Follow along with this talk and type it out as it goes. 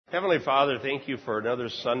Heavenly Father, thank you for another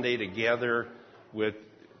Sunday together with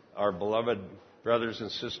our beloved brothers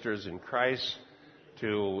and sisters in Christ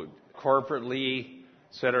to corporately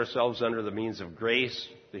set ourselves under the means of grace,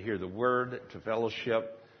 to hear the Word, to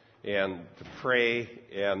fellowship, and to pray,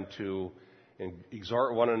 and to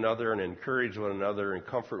exhort one another and encourage one another and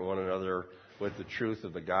comfort one another with the truth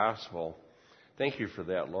of the gospel. Thank you for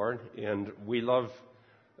that, Lord. And we love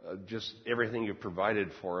just everything you've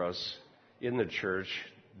provided for us in the church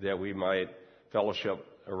that we might fellowship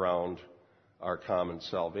around our common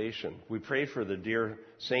salvation. We pray for the dear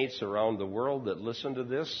saints around the world that listen to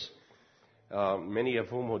this, many of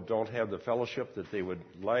whom don't have the fellowship that they would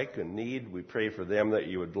like and need. We pray for them that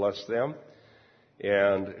you would bless them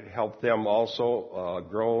and help them also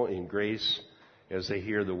grow in grace as they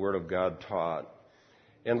hear the Word of God taught.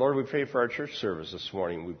 And Lord, we pray for our church service this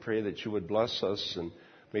morning. We pray that you would bless us, and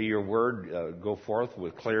may your Word go forth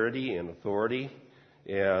with clarity and authority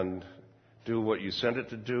and do what you sent it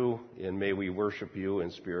to do, and may we worship you in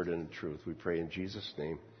spirit and in truth. We pray in Jesus'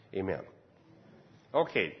 name. Amen.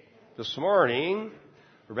 Okay, this morning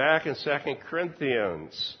we're back in 2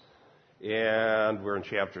 Corinthians, and we're in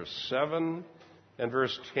chapter 7 and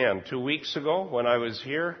verse 10. 2 weeks ago when I was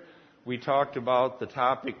here, we talked about the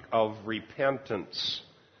topic of repentance.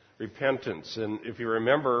 Repentance. And if you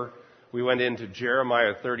remember, we went into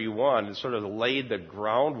Jeremiah 31 and sort of laid the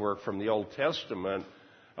groundwork from the Old Testament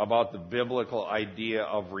about the biblical idea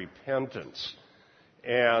of repentance.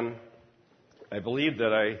 And I believe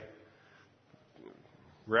that I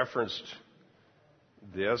referenced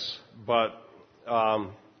this, but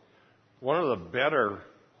one of the better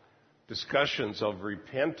discussions of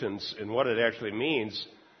repentance and what it actually means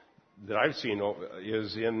that I've seen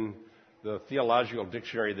is in the Theological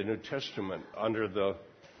Dictionary of the New Testament under the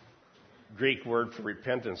Greek word for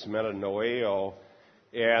repentance, metanoeo,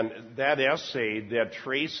 and that essay that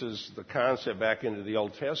traces the concept back into the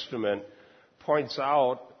Old Testament points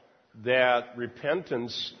out that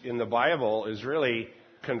repentance in the Bible is really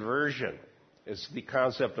conversion. It's the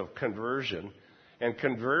concept of conversion. And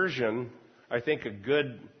conversion, I think a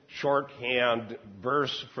good shorthand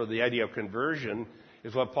verse for the idea of conversion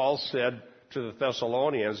is what Paul said to the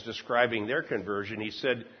Thessalonians describing their conversion. He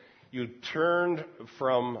said, "You turned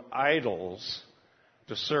from idols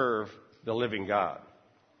to serve the living God."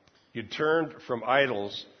 You turned from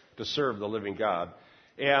idols to serve the living God.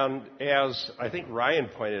 And as I think Ryan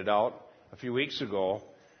pointed out a few weeks ago,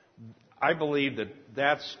 I believe that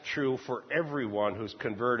that's true for everyone who's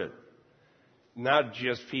converted. Not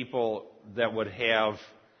just people that would have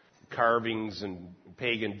carvings and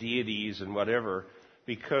pagan deities and whatever,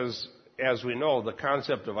 because as we know, the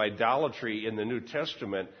concept of idolatry in the New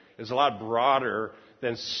Testament is a lot broader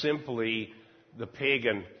than simply the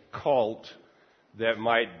pagan cult that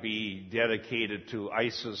might be dedicated to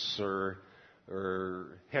Isis or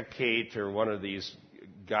Hecate or one of these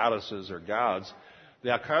goddesses or gods.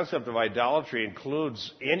 The concept of idolatry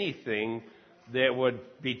includes anything that would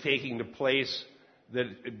be taking the place that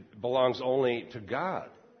belongs only to God.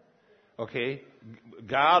 Okay?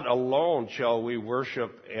 God alone shall we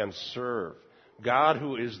worship and serve. God,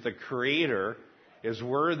 who is the Creator, is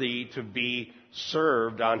worthy to be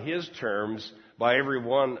served on His terms by every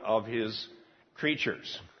one of His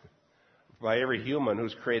creatures. By every human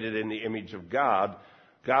who's created in the image of God,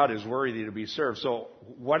 God is worthy to be served. So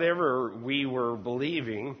whatever we were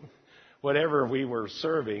believing, whatever we were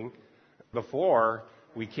serving before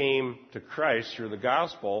we came to Christ through the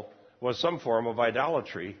gospel was some form of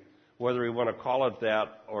idolatry, whether we want to call it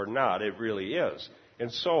that or not. It really is.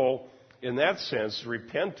 And so, in that sense,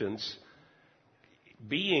 repentance,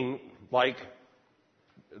 being like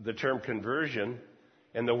the term conversion,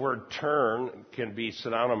 and the word turn can be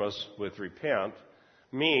synonymous with repent,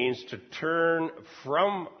 means to turn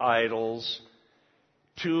from idols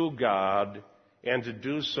to God and to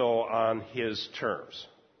do so on His terms.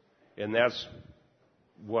 And that's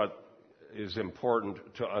what is important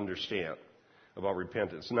to understand about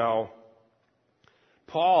repentance. Now,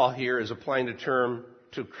 Paul here is applying the term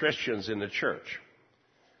to Christians in the church.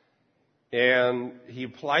 And he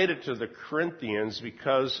applied it to the Corinthians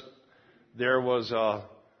because there was a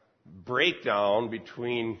breakdown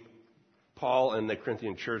between Paul and the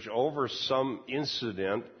Corinthian church over some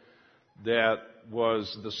incident that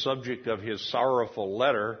was the subject of his sorrowful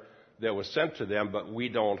letter that was sent to them, but we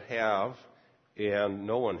don't have, and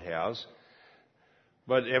no one has.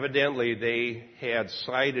 But evidently they had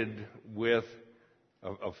sided with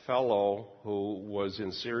a fellow who was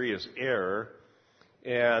in serious error,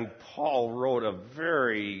 and Paul wrote a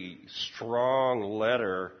very strong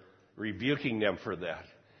letter rebuking them for that.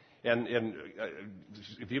 And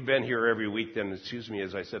if you've been here every week, then excuse me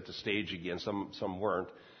as I set the stage again. Some weren't.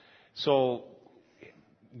 So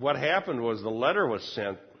what happened was the letter was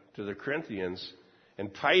sent to the Corinthians,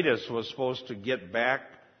 and Titus was supposed to get back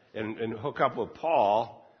and hook up with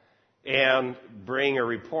Paul and bring a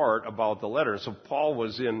report about the letter. So Paul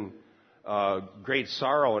was in great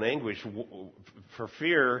sorrow and anguish for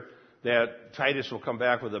fear that Titus will come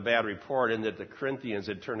back with a bad report and that the Corinthians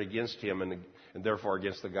had turned against him and therefore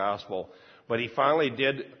against the gospel. But he finally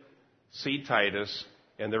did see Titus,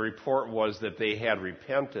 and the report was that they had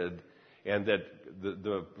repented and that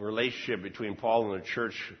the relationship between Paul and the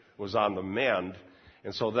church was on the mend.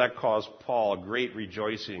 And so that caused Paul great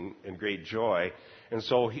rejoicing and great joy. And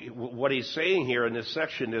so what he's saying here in this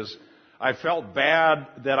section is, I felt bad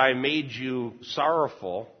that I made you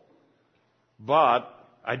sorrowful, but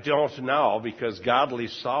I don't now, because godly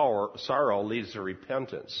sorrow leads to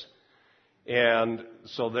repentance. And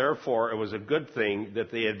so therefore it was a good thing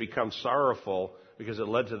that they had become sorrowful, because it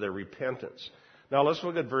led to their repentance. Now let's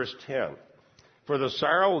look at verse 10. For the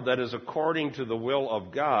sorrow that is according to the will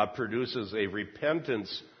of God produces a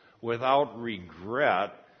repentance without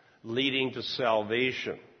regret, leading to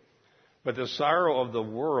salvation. But the sorrow of the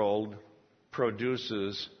world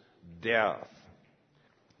produces death.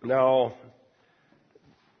 Now,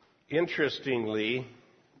 interestingly,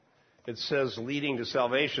 it says leading to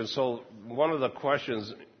salvation. So one of the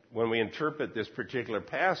questions when we interpret this particular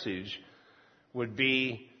passage would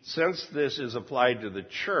be, since this is applied to the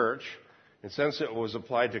church, and since it was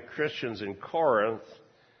applied to Christians in Corinth,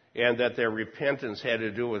 and that their repentance had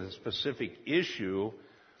to do with a specific issue,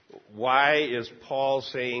 why is Paul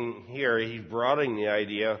saying here, he's broadening the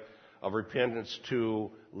idea of repentance to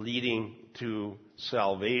leading to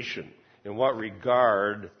salvation? In what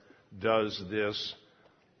regard does this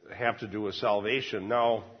have to do with salvation?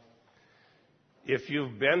 Now, if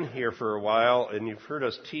you've been here for a while and you've heard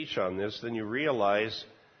us teach on this, then you realize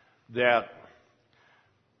that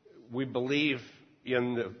we believe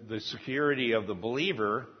in the security of the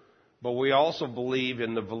believer, but we also believe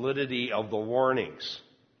in the validity of the warnings.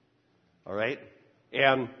 All right?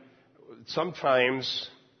 And sometimes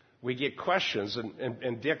we get questions,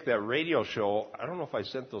 and Dick, that radio show, I don't know if I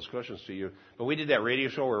sent those questions to you, but we did that radio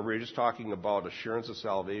show where we were just talking about assurance of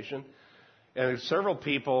salvation. And several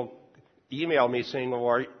people emailed me saying,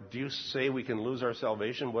 well, do you say we can lose our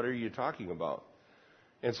salvation? What are you talking about?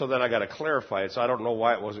 And so then I got to clarify it, so I don't know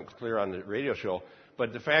why it wasn't clear on the radio show.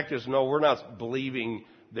 But the fact is, no, we're not believing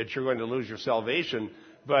that you're going to lose your salvation.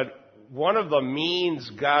 But one of the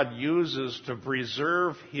means God uses to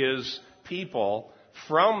preserve His people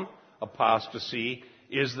from apostasy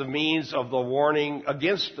is the means of the warning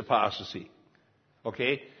against apostasy.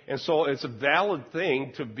 Okay? And so it's a valid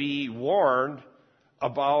thing to be warned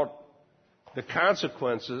about the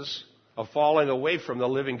consequences of falling away from the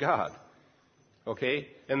living God. Okay?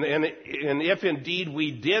 And if indeed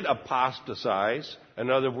we did apostatize, in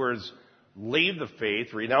other words, leave the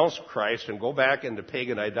faith, renounce Christ, and go back into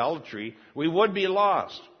pagan idolatry, we would be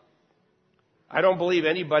lost. I don't believe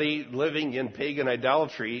anybody living in pagan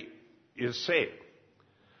idolatry is saved.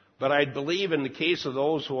 But I believe in the case of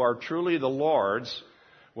those who are truly the Lord's,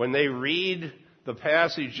 when they read the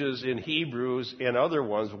passages in Hebrews and other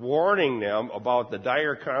ones warning them about the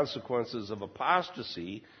dire consequences of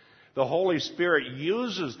apostasy, the Holy Spirit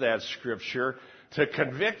uses that scripture to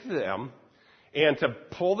convict them and to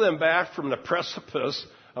pull them back from the precipice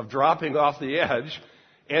of dropping off the edge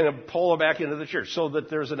and pull them back into the church, so that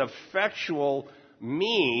there's an effectual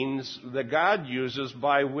means that God uses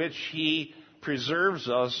by which He preserves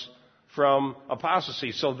us from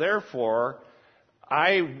apostasy. So therefore,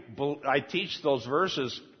 I teach those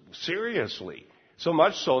verses seriously. So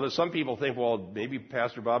much so that some people think, well, maybe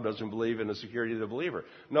Pastor Bob doesn't believe in the security of the believer.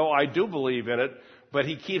 No, I do believe in it, but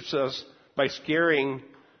he keeps us by scaring,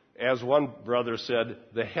 as one brother said,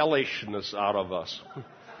 the hellishness out of us.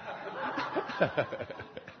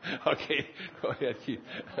 Okay, go ahead, Keith.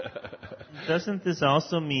 Doesn't this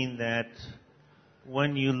also mean that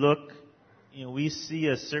when you look, we see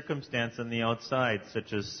a circumstance on the outside,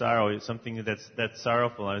 such as sorrow, something that's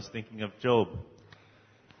sorrowful. I was thinking of Job.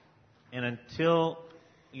 And until,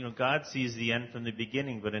 God sees the end from the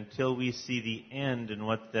beginning, but until we see the end and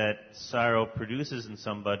what that sorrow produces in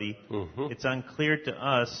somebody, it's unclear to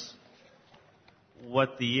us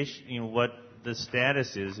what the issue, what the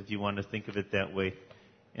status is, if you want to think of it that way.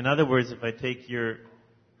 In other words, if I take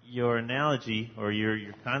your analogy or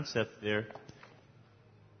your concept there,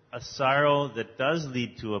 a sorrow that does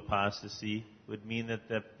lead to apostasy would mean that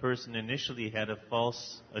that person initially had a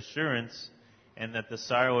false assurance, and that the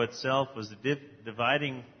sorrow itself was the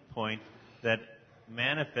dividing point that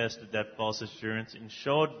manifested that false assurance and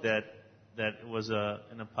showed that it was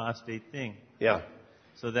an apostate thing. Yeah.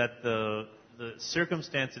 So that the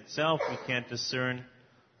circumstance itself, we can't discern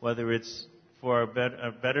whether it's for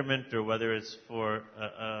a betterment or whether it's for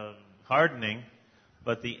hardening,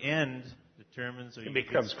 but the end determines. It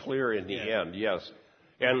becomes clear in the end, yes.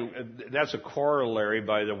 And that's a corollary,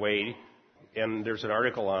 by the way, and there's an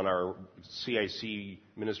article on our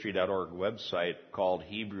CICministry.org website called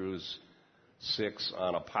Hebrews 6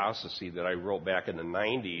 on apostasy that I wrote back in the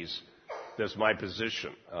 90s. That's my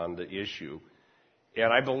position on the issue.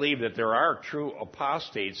 And I believe that there are true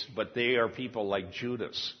apostates, but they are people like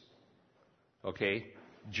Judas. Okay?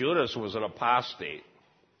 Judas was an apostate.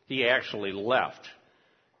 He actually left.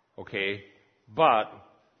 Okay? But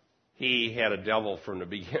he had a devil from the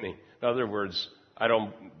beginning. In other words,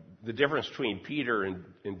 the difference between Peter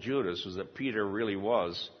and Judas is that Peter really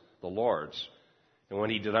was the Lord's. And when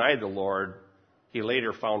he denied the Lord, he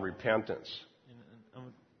later found repentance.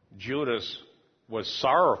 Judas was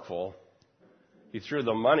sorrowful. He threw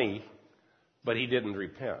the money, but he didn't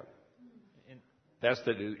repent. Is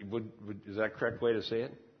that correct way to say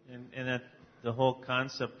it? And that the whole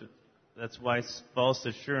concept, that's why false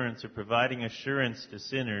assurance or providing assurance to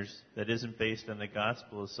sinners that isn't based on the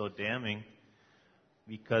gospel is so damning,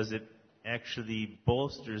 because it actually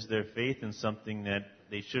bolsters their faith in something that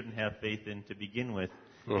they shouldn't have faith in to begin with.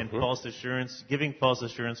 Mm-hmm. And false assurance, giving false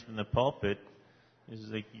assurance from the pulpit is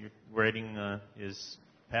like you're writing is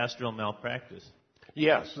pastoral malpractice.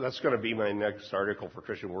 Yes, that's going to be my next article for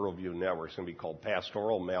Christian Worldview Network. It's going to be called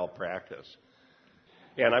Pastoral Malpractice.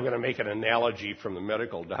 And I'm going to make an analogy from the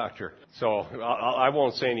medical doctor. So I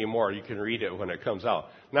won't say any more. You can read it when it comes out.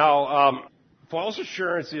 Now, false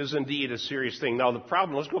assurance is indeed a serious thing. Now, the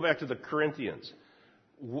problem, let's go back to the Corinthians.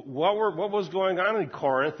 What was going on in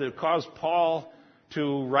Corinth that caused Paul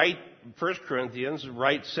to write 1 Corinthians,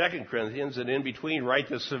 write 2 Corinthians, and in between write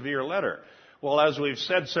this severe letter? Well, as we've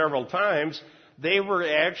said several times,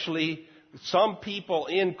 some people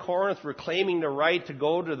in Corinth were claiming the right to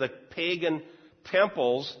go to the pagan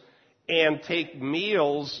temples and take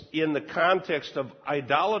meals in the context of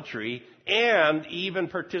idolatry and even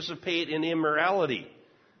participate in immorality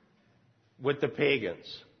with the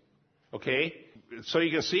pagans. Okay? So you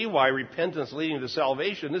can see why repentance leading to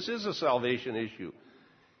salvation, this is a salvation issue.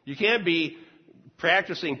 You can't be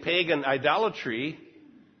practicing pagan idolatry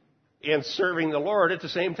and serving the Lord at the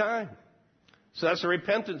same time. So that's a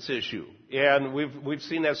repentance issue. And we've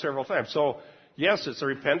seen that several times. So yes, it's a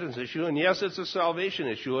repentance issue, and yes, it's a salvation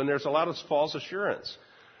issue, and there's a lot of false assurance.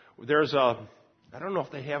 I don't know if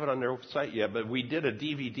they have it on their site yet, but we did a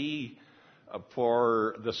DVD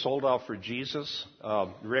for the Sold Out for Jesus.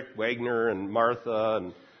 Rick Wagner and Martha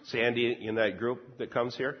and Sandy in that group that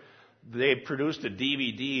comes here. They produced a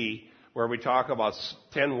DVD where we talk about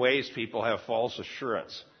 10 ways people have false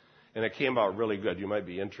assurance. And it came out really good. You might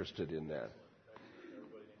be interested in that.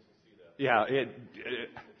 Yeah,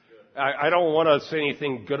 I don't want to say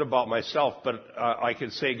anything good about myself, but I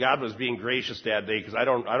could say God was being gracious that day because I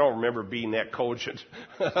don't remember being that cogent.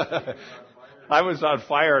 I was on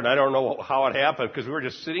fire, and I don't know how it happened because we were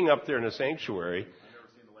just sitting up there in the sanctuary.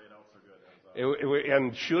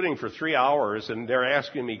 And shooting for 3 hours, and they're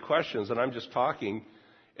asking me questions, and I'm just talking.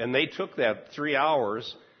 And they took that 3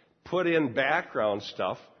 hours, put in background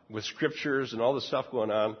stuff with scriptures and all the stuff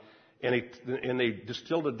going on, and they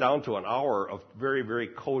distilled it down to an hour of very, very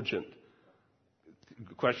cogent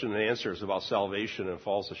question and answers about salvation and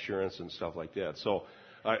false assurance and stuff like that. So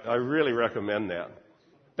I really recommend that.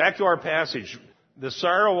 Back to our passage. The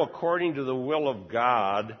sorrow according to the will of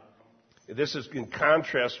God, this is in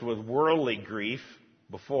contrast with worldly grief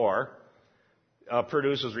before,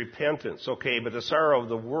 produces repentance. Okay, but the sorrow of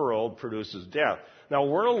the world produces death. Now,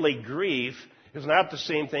 worldly grief is not the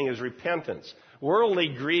same thing as repentance.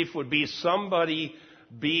 Worldly grief would be somebody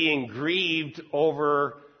being grieved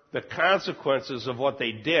over the consequences of what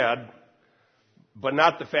they did, but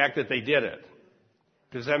not the fact that they did it.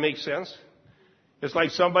 Does that make sense? It's like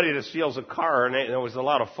somebody that steals a car, and it was a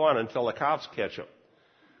lot of fun until the cops catch them.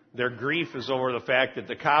 Their grief is over the fact that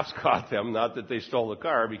the cops caught them, not that they stole the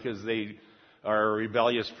car, because they are a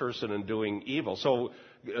rebellious person and doing evil. So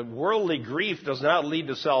worldly grief does not lead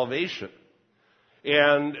to salvation.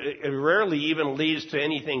 And it rarely even leads to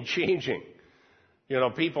anything changing. You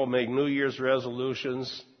know, people make New Year's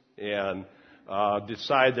resolutions and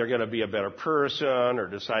decide they're going to be a better person, or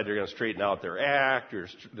decide they're going to straighten out their act, or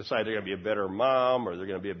decide they're going to be a better mom, or they're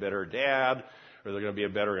going to be a better dad, or they're going to be a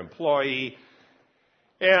better employee.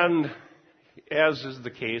 And as is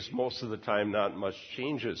the case, most of the time not much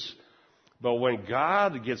changes. But when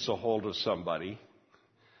God gets a hold of somebody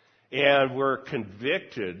and we're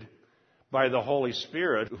convicted by the Holy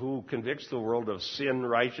Spirit, who convicts the world of sin,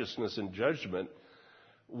 righteousness, and judgment,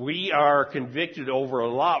 we are convicted over a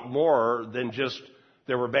lot more than just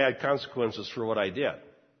there were bad consequences for what I did.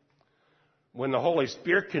 When the Holy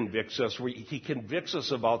Spirit convicts us, He convicts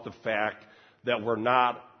us about the fact that we're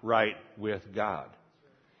not right with God,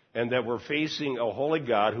 and that we're facing a holy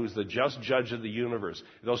God who's the just judge of the universe.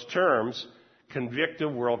 Those terms, convict the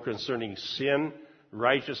world concerning sin,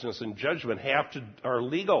 righteousness, and judgment, are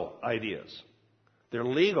legal ideas. They're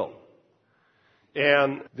legal.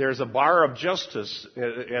 And there's a bar of justice,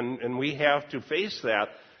 and we have to face that.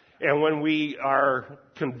 And when we are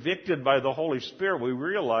convicted by the Holy Spirit, we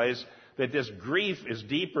realize that this grief is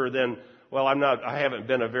deeper than, well, I haven't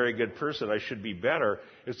been a very good person, I should be better.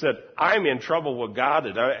 It's that I'm in trouble with God,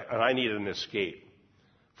 and I need an escape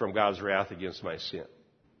from God's wrath against my sin.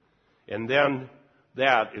 And then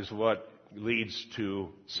that is what leads to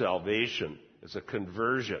salvation. It's a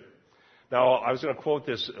conversion. Now, I was going to quote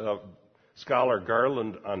this scholar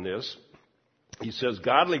Garland on this. He says,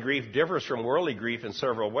 godly grief differs from worldly grief in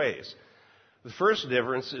several ways. The first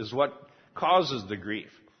difference is what causes the grief.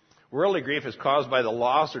 Worldly grief is caused by the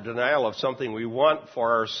loss or denial of something we want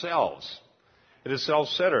for ourselves. It is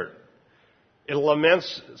self-centered. It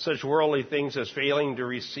laments such worldly things as failing to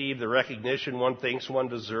receive the recognition one thinks one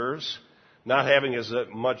deserves, not having as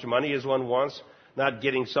much money as one wants, not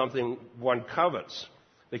getting something one covets.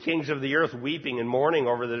 The kings of the earth weeping and mourning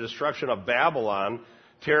over the destruction of Babylon,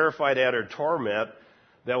 terrified at her torment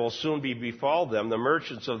that will soon befall them. The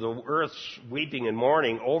merchants of the earth weeping and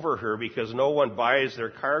mourning over her because no one buys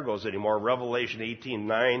their cargoes anymore. Revelation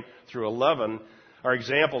 18:9 through 11 are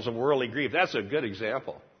examples of worldly grief. That's a good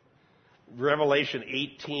example. Revelation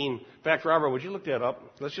 18. In fact, Robert, would you look that up?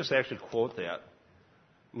 Let's just actually quote that.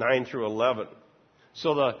 9 through 11.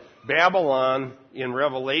 So the Babylon in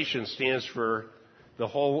Revelation stands for the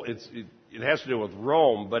whole, it has to do with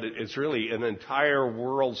Rome, but it's really an entire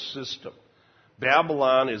world system.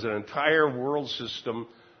 Babylon is an entire world system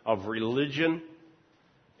of religion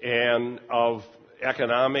and of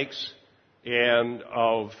economics and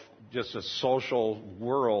of just a social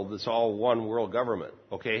world that's all one world government,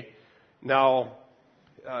 okay? Now,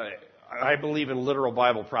 I believe in literal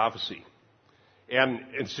Bible prophecy. And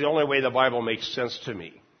it's the only way the Bible makes sense to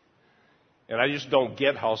me. And I just don't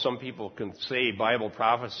get how some people can say Bible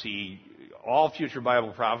prophecy, all future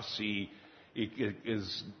Bible prophecy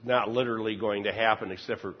is not literally going to happen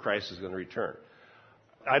except for Christ is going to return.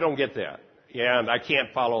 I don't get that. And I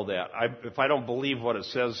can't follow that. If I don't believe what it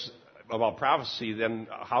says about prophecy, then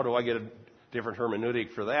how do I get a different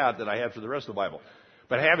hermeneutic for that than I have for the rest of the Bible?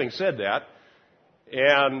 But having said that,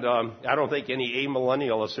 and I don't think any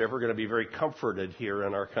amillennialists are ever going to be very comforted here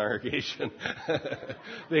in our congregation.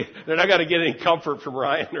 They're not going to get any comfort from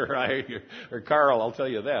Ryan or Carl, I'll tell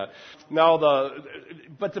you that. Now,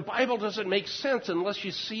 but the Bible doesn't make sense unless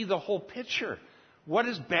you see the whole picture. What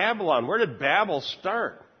is Babylon? Where did Babel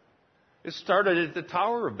start? It started at the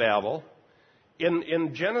Tower of Babel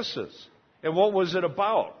in Genesis. And what was it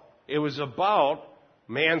about? It was about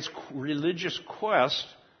man's religious quest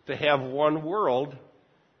to have one world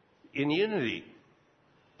in unity,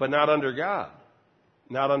 but not under God,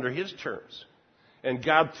 not under His terms. And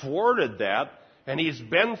God thwarted that, and He's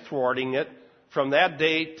been thwarting it from that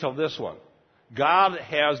day till this one. God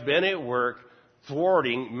has been at work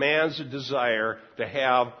thwarting man's desire to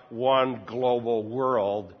have one global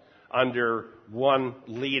world under one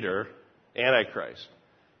leader, Antichrist.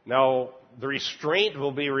 Now, the restraint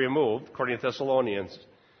will be removed, according to Thessalonians,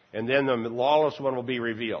 and then the lawless one will be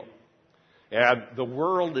revealed. And the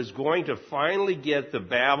world is going to finally get the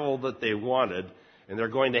Babel that they wanted, and they're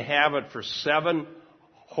going to have it for 7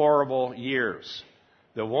 horrible years.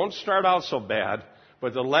 They won't start out so bad,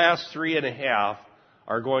 but the last 3.5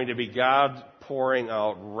 are going to be God pouring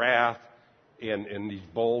out wrath and these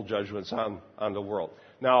bold judgments on the world.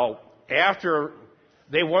 Now, after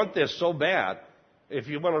they want this so bad, if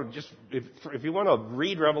you want to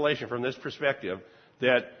read Revelation from this perspective,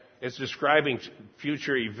 that it's describing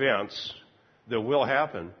future events that will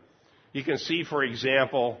happen. You can see, for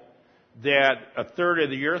example, that 1/3 of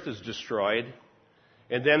the earth is destroyed,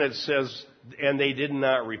 and then it says, and they did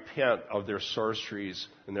not repent of their sorceries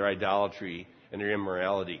and their idolatry and their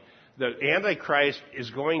immorality. The Antichrist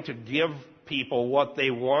is going to give people what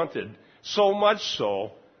they wanted, so much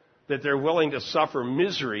so that they're willing to suffer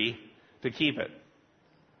misery to keep it.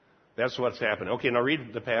 That's what's happening. Okay, now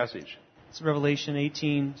read the passage. It's Revelation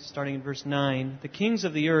 18, starting in verse 9. The kings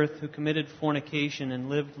of the earth who committed fornication and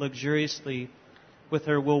lived luxuriously with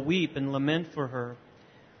her will weep and lament for her.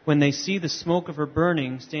 when they see the smoke of her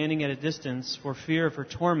burning, standing at a distance for fear of her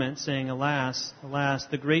torment, saying, Alas, alas,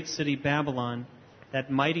 the great city Babylon, that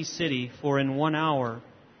mighty city, for in 1 hour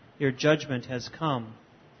your judgment has come.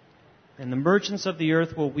 And the merchants of the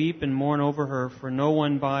earth will weep and mourn over her, for no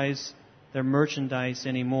one buys their merchandise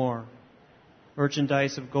anymore.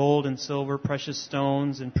 Merchandise of gold and silver, precious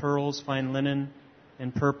stones and pearls, fine linen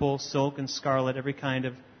and purple, silk and scarlet, every kind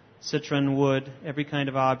of citron wood, every kind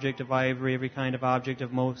of object of ivory, every kind of object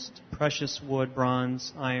of most precious wood,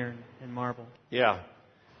 bronze, iron, and marble. Yeah.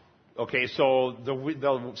 Okay, so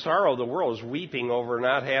the sorrow of the world is weeping over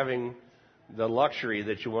not having the luxury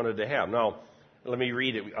that you wanted to have. Now, let me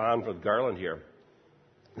read it on with Garland here.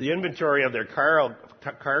 The inventory of their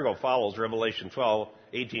cargo follows Revelation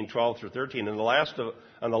 18:12 through 13, and the last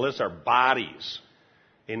on the list are bodies,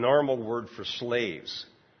 a normal word for slaves.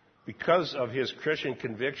 Because of his Christian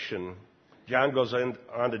conviction, John goes on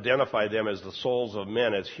to identify them as the souls of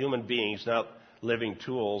men, as human beings, not living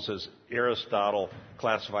tools, as Aristotle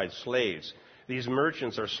classified slaves. These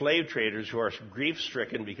merchants are slave traders who are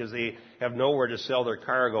grief-stricken because they have nowhere to sell their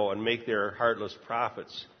cargo and make their heartless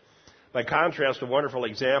profits. By contrast, a wonderful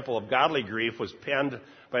example of godly grief was penned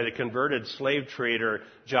by the converted slave trader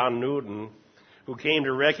John Newton, who came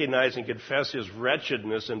to recognize and confess his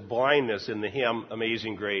wretchedness and blindness in the hymn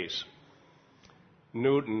Amazing Grace.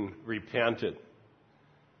 Newton repented.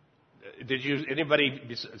 Did anybody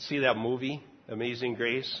see that movie, Amazing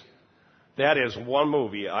Grace? That is one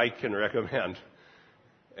movie I can recommend.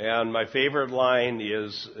 And my favorite line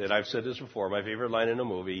is, and I've said this before, my favorite line in a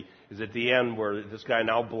movie is at the end where this guy,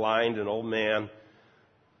 now blind, an old man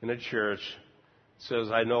in a church, says,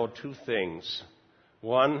 I know two things.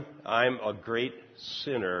 One, I'm a great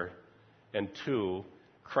sinner, and two,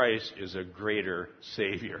 Christ is a greater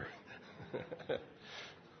Savior.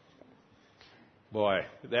 Boy,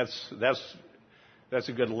 that's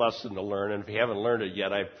a good lesson to learn, and if you haven't learned it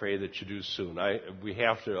yet, I pray that you do soon. We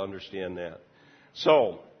have to understand that.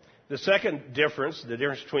 So, the second difference, the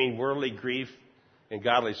difference between worldly grief and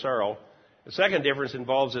godly sorrow, the second difference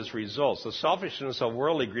involves its results. The selfishness of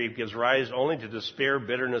worldly grief gives rise only to despair,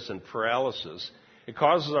 bitterness, and paralysis. It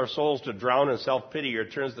causes our souls to drown in self-pity or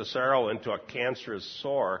turns the sorrow into a cankerous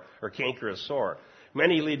sore.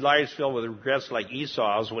 Many lead lives filled with regrets like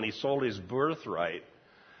Esau's when he sold his birthright.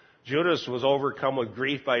 Judas was overcome with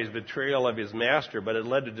grief by his betrayal of his master, but it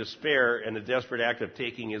led to despair and a desperate act of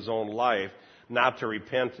taking his own life, not to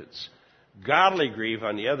repentance. Godly grief,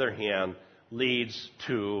 on the other hand, leads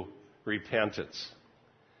to repentance.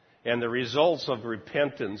 And the results of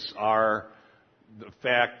repentance are the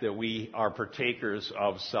fact that we are partakers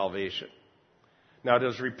of salvation. Now,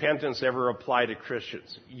 does repentance ever apply to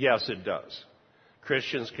Christians? Yes, it does.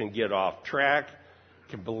 Christians can get off track,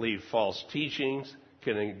 can believe false teachings,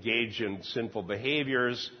 can engage in sinful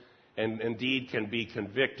behaviors, and indeed can be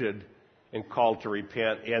convicted and called to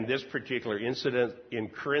repent. And this particular incident in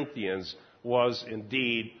Corinthians was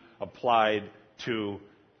indeed applied to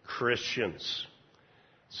Christians.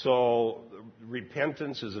 So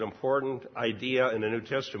repentance is an important idea in the New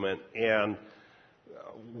Testament, and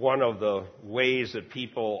one of the ways that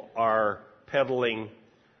people are peddling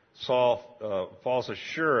false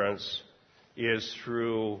assurance is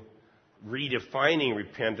through redefining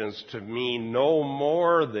repentance to mean no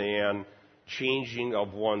more than changing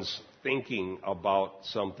of one's thinking about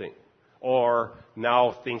something, or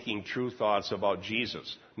now thinking true thoughts about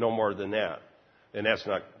Jesus. No more than that. And that's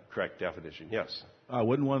not correct definition. Yes?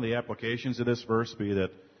 Wouldn't one of the applications of this verse be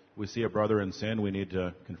that we see a brother in sin, we need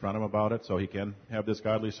to confront him about it so he can have this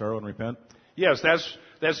godly sorrow and repent? Yes,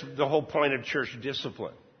 that's the whole point of church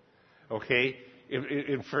discipline. Okay?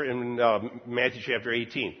 In Matthew chapter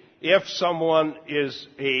 18. If someone is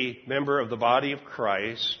a member of the body of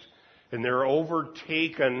Christ and they're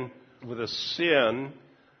overtaken with a sin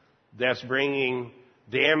that's bringing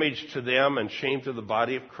damage to them and shame to the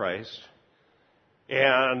body of Christ,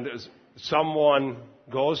 and someone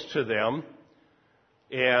goes to them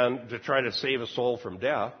and to try to save a soul from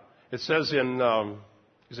death, it says in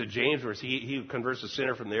is it James, where he who converts a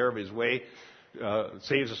sinner from the error of his way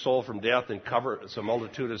saves a soul from death and covers a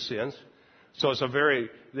multitude of sins. So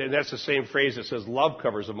that's the same phrase that says love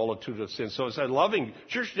covers a multitude of sins. So it's a loving,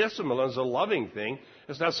 church discipline is a loving thing.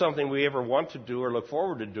 It's not something we ever want to do or look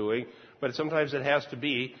forward to doing, but sometimes it has to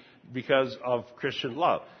be because of Christian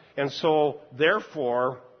love. And so,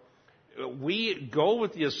 therefore, we go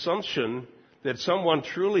with the assumption that someone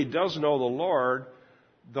truly does know the Lord.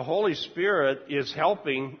 The Holy Spirit is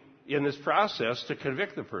helping in this process to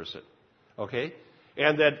convict the person. Okay?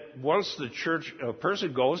 And that once the church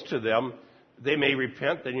person goes to them, they may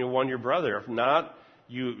repent, then you won your brother. If not,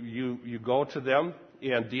 you go to them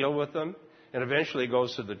and deal with them, and eventually it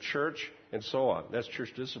goes to the church and so on. That's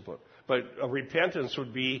church discipline. But a repentance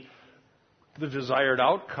would be the desired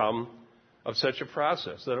outcome of such a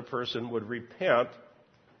process, that a person would repent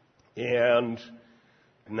and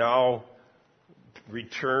now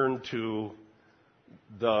return to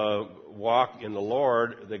the walk in the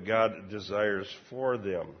Lord that God desires for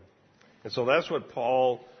them. And so that's what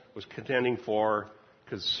Paul was contending for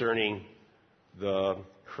concerning the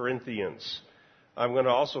Corinthians. I'm going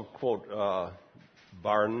to also quote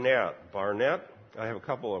Barnett. I have a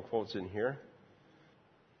couple of quotes in here.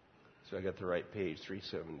 So I got the right page,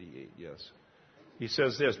 378, yes. He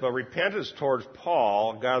says this, but repentance towards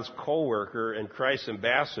Paul, God's co-worker and Christ's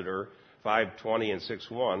ambassador, 5:20 and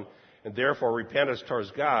 6:1, and therefore repentance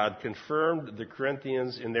towards God confirmed the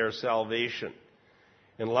Corinthians in their salvation.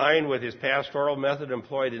 In line with his pastoral method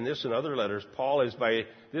employed in this and other letters, Paul is by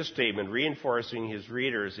this statement reinforcing his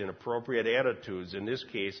readers in appropriate attitudes, in this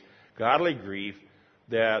case, godly grief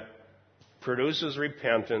that produces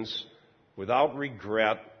repentance without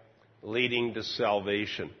regret, leading to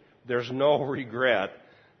salvation. There's no regret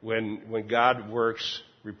when God works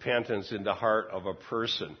repentance in the heart of a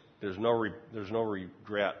person. There's no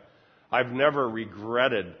regret. I've never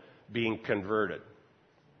regretted being converted.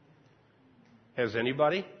 Has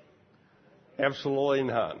anybody? Absolutely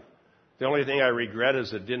none. The only thing I regret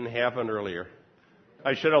is it didn't happen earlier.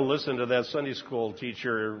 I should have listened to that Sunday school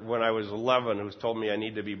teacher when I was 11 who told me I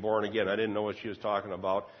need to be born again. I didn't know what she was talking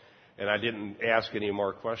about, and I didn't ask any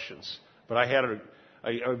more questions. But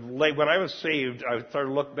when I was saved, I started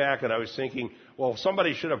to look back and I was thinking, well,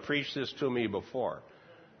 somebody should have preached this to me before.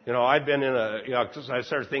 I'd been I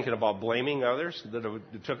started thinking about blaming others, that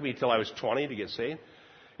it took me till I was 20 to get saved.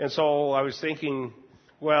 And so I was thinking,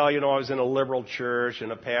 well, I was in a liberal church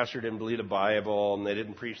and a pastor didn't believe the Bible and they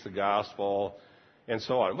didn't preach the gospel and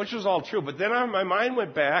so on, which was all true. But then my mind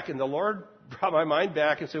went back and the Lord brought my mind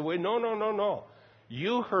back and said, wait, no.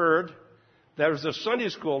 You heard there was a Sunday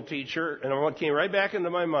school teacher, and what came right back into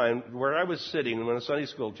my mind where I was sitting when a Sunday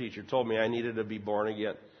school teacher told me I needed to be born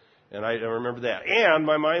again. And I remember that. And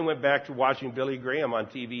my mind went back to watching Billy Graham on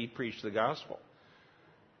TV preach the gospel.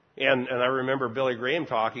 And I remember Billy Graham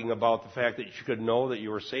talking about the fact that you could know that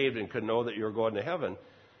you were saved and could know that you were going to heaven.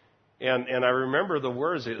 And I remember the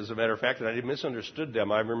words, as a matter of fact, and I misunderstood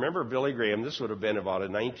them. I remember Billy Graham, this would have been about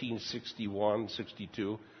in 1961,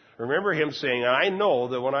 62. I remember him saying, I know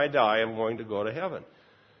that when I die, I'm going to go to heaven.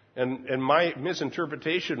 And my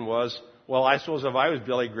misinterpretation was, well, I suppose if I was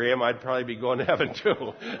Billy Graham, I'd probably be going to heaven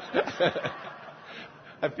too.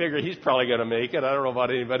 I figured he's probably going to make it. I don't know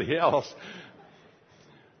about anybody else.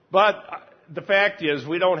 But the fact is,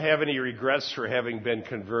 we don't have any regrets for having been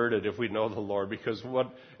converted if we know the Lord, because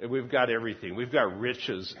we've got everything. We've got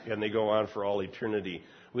riches, and they go on for all eternity.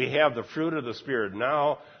 We have the fruit of the Spirit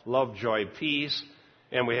now, love, joy, peace,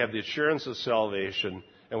 and we have the assurance of salvation,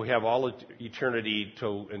 and we have all eternity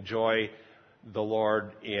to enjoy the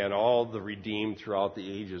Lord and all the redeemed throughout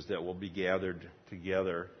the ages that will be gathered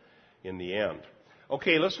together in the end.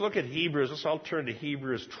 Okay, let's look at Hebrews. Let's all turn to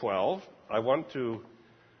Hebrews 12. I want to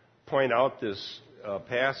point out this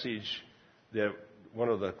passage that one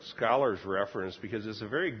of the scholars referenced because it's a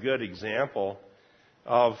very good example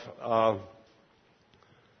of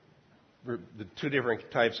the two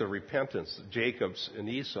different types of repentance, Jacob's and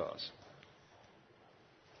Esau's.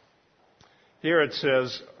 Here it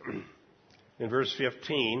says in verse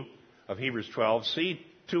 15 of Hebrews 12, see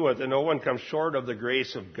to it that no one comes short of the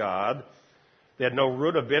grace of God, that no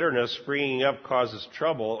root of bitterness springing up causes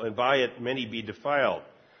trouble, and by it many be defiled.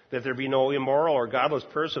 That there be no immoral or godless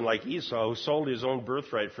person like Esau, who sold his own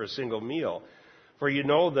birthright for a single meal. For you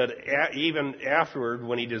know that even afterward,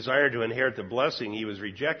 when he desired to inherit the blessing, he was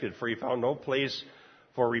rejected, for he found no place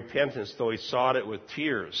for repentance, though he sought it with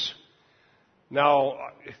tears. Now,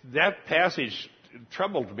 that passage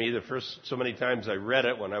troubled me the first so many times I read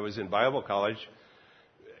it when I was in Bible college.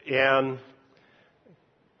 And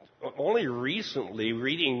only recently,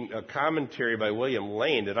 reading a commentary by William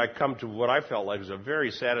Lane, did I come to what I felt like was a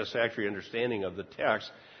very satisfactory understanding of the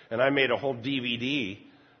text. And I made a whole DVD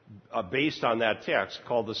based on that text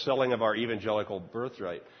called The Selling of Our Evangelical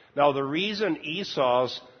Birthright. Now, the reason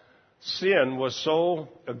Esau's sin was so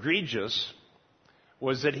egregious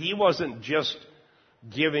was that he wasn't just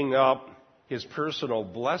giving up his personal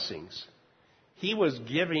blessings. He was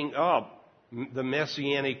giving up the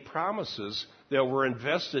messianic promises that were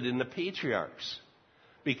invested in the patriarchs.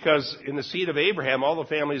 Because in the seed of Abraham, all the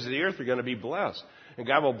families of the earth are going to be blessed. And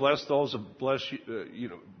God will bless those who bless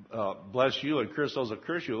you and curse those that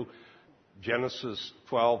curse you. Genesis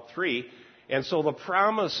 12:3. And so the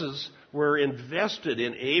promises were invested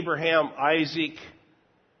in Abraham, Isaac,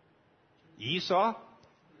 Esau?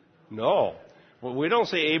 No. Well, we don't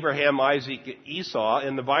say Abraham, Isaac, Esau,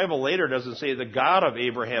 and the Bible later doesn't say the God of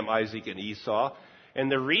Abraham, Isaac, and Esau.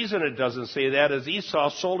 And the reason it doesn't say that is Esau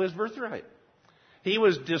sold his birthright. He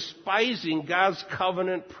was despising God's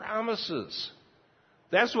covenant promises.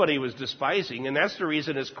 That's what he was despising, and that's the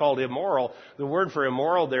reason it's called immoral. The word for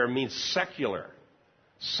immoral there means secular,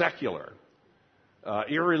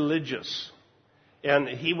 irreligious. And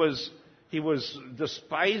he was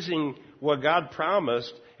despising what God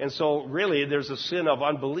promised, and so really there's a sin of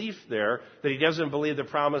unbelief there, that he doesn't believe the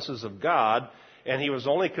promises of God, and he was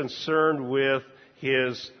only concerned with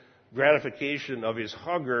his gratification of his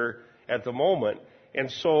hunger at the moment.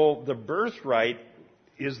 And so the birthright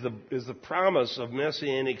is the promise of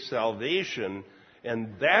messianic salvation,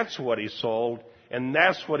 and that's what he sold, and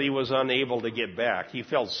that's what he was unable to get back. He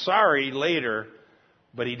felt sorry later,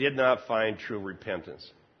 but he did not find true repentance.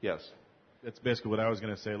 Yes? That's basically what I was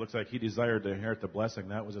going to say. It looks like he desired to inherit the blessing.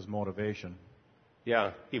 That was his motivation.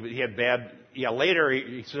 Yeah, he had bad... Yeah, later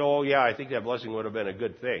he said, oh yeah, I think that blessing would have been a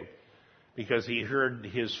good thing, because he heard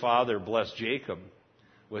his father bless Jacob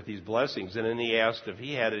with these blessings, and then he asked if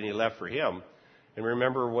he had any left for him. And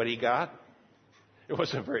remember what he got? It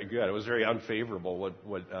wasn't very good. It was very unfavorable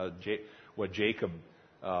what Jacob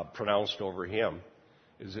pronounced over him.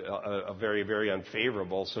 Is a very, very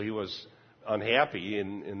unfavorable. So he was unhappy,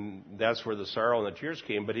 and that's where the sorrow and the tears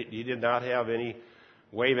came. But he did not have any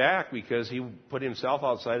way back, because he put himself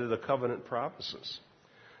outside of the covenant promises.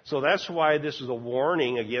 So that's why this is a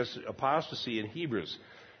warning against apostasy in Hebrews.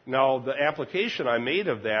 Now, the application I made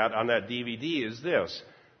of that on that DVD is this,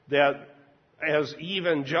 that as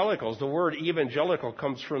evangelicals, the word evangelical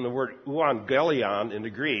comes from the word euangelion in the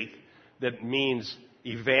Greek, that means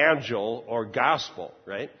evangel or gospel,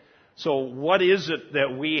 right? So what is it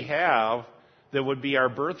that we have that would be our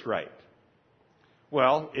birthright?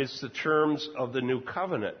 Well, it's the terms of the new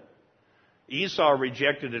covenant. Esau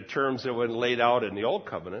rejected the terms that were laid out in the old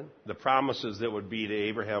covenant, the promises that would be to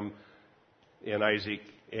Abraham and Isaac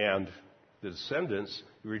and the descendants.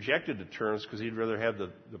 He rejected the terms because he'd rather have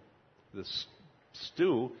the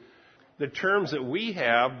stew. The terms that we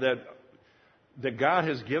have that God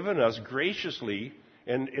has given us graciously,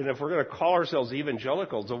 and if we're going to call ourselves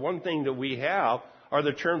evangelicals, the one thing that we have are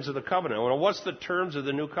the terms of the covenant. Well, what's the terms of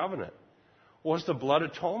the new covenant? What's the blood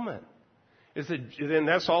atonement? And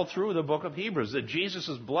that's all through the book of Hebrews, that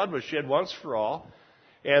Jesus' blood was shed once for all,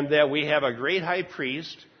 and that we have a great high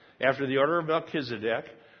priest after the order of Melchizedek,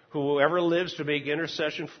 whoever lives to make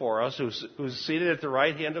intercession for us, who's seated at the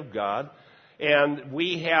right hand of God. And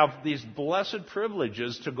we have these blessed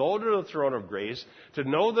privileges to go to the throne of grace, to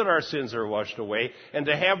know that our sins are washed away, and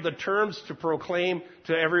to have the terms to proclaim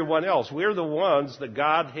to everyone else. We're the ones that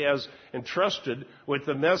God has entrusted with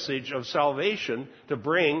the message of salvation to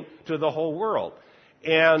bring to the whole world.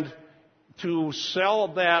 And to sell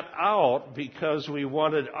that out because we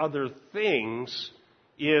wanted other things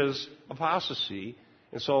is apostasy.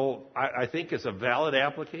 And so I think it's a valid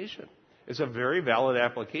application. It's a very valid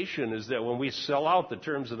application, is that when we sell out the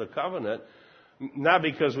terms of the covenant, not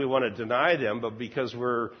because we want to deny them, but because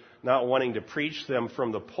we're not wanting to preach them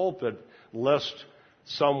from the pulpit lest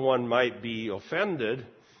someone might be offended,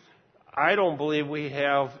 I don't believe we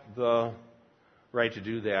have the right to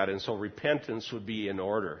do that. And so repentance would be in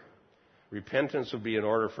order. Repentance would be in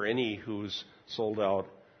order for any who's sold out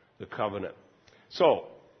the covenant. So,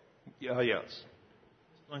 yes.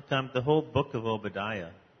 One time, the whole book of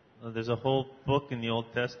Obadiah. There's a whole book in the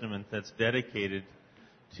Old Testament that's dedicated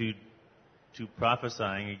to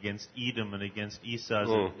prophesying against Edom and against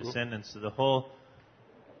Esau's descendants. So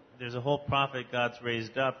there's a whole prophet God's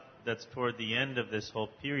raised up that's toward the end of this whole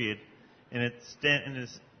period, and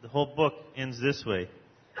the whole book ends this way: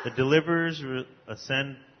 the deliverers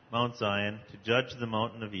ascend Mount Zion to judge the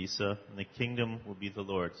mountain of Esau, and the kingdom will be the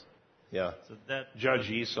Lord's. Yeah. So that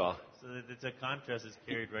Judge Esau. So it's a contrast that's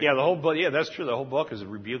carried right. Yeah, the whole book. Yeah, that's true. The whole book is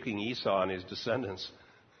rebuking Esau and his descendants.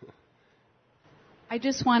 I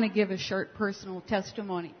just want to give a short personal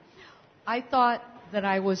testimony. I thought that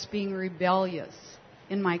I was being rebellious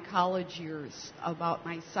in my college years, about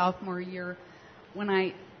my sophomore year, when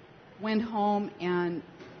I went home and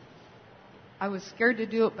I was scared to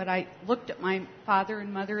do it, but I looked at my father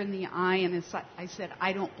and mother in the eye and I said,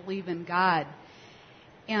 I don't believe in God.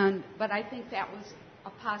 But I think that was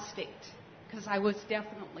apostate, because I was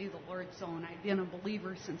definitely the Lord's own. I'd been a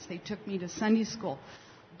believer since they took me to Sunday school.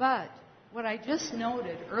 But what I just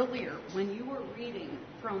noted earlier, when you were reading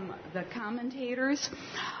from the commentators,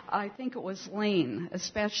 I think it was Lane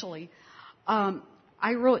especially,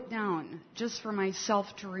 I wrote down, just for myself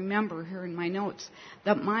to remember here in my notes,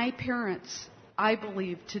 that my parents, I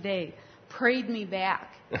believe today, prayed me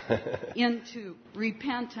back into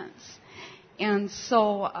repentance. And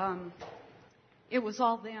so it was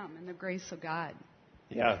all them and the grace of God.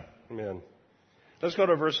 Yeah, amen. Let's go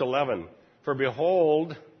to verse 11. For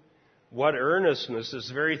behold, what earnestness,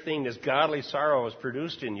 this very thing, this godly sorrow has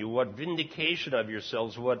produced in you, what vindication of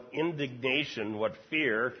yourselves, what indignation, what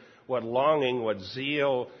fear, what longing, what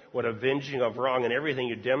zeal, what avenging of wrong, and everything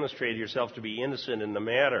you demonstrate yourself to be innocent in the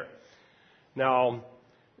matter. Now,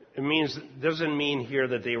 doesn't mean here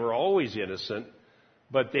that they were always innocent,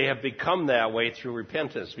 but they have become that way through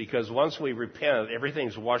repentance, because once we repent,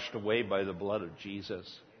 everything's washed away by the blood of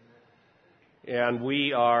Jesus. And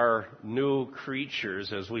we are new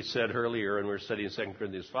creatures, as we said earlier, and we're studying 2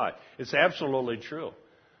 Corinthians 5. It's absolutely true.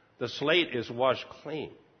 The slate is washed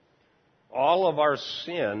clean. All of our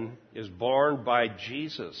sin is borne by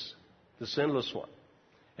Jesus, the sinless one.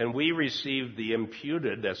 And we receive the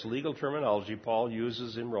imputed, that's legal terminology Paul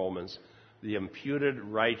uses in Romans, the imputed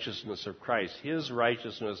righteousness of Christ. His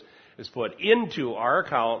righteousness is put into our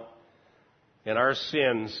account, and our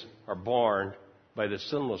sins are borne by the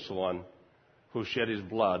sinless one who shed his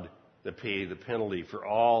blood to pay the penalty for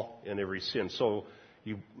all and every sin. So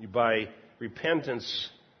by repentance,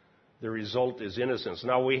 the result is innocence.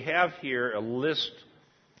 Now we have here a list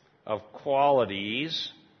of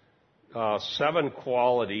qualities, 7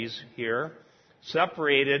 qualities here,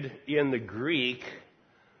 separated in the Greek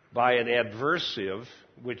by an adversive,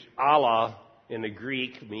 which alla in the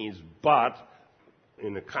Greek means but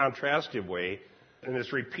in a contrastive way, and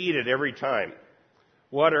it's repeated every time.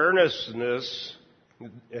 What earnestness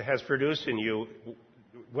has produced in you,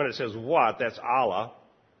 when it says what, that's alla,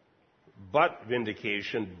 but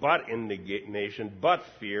vindication, but indignation, but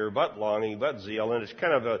fear, but longing, but zeal, and it's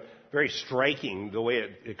kind of a very striking the way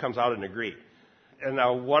it comes out in the Greek. And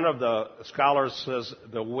now one of the scholars says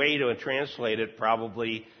the way to translate it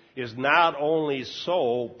probably is not only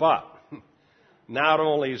so, but. Not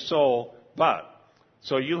only so, but.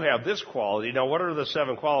 So you have this quality. Now what are the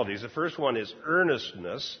 7 qualities? The first one is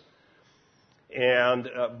earnestness. And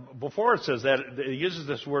before it says that, it uses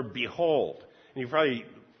this word behold. And you've probably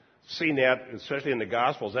seen that, especially in the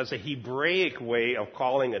Gospels. That's a Hebraic way of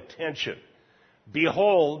calling attention.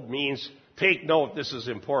 Behold means take note, this is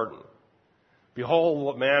important. Behold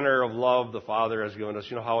what manner of love the Father has given us.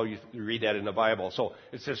 You know how you read that in the Bible. So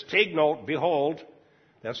it says take note, behold.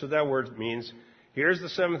 That's what that word means. Here's the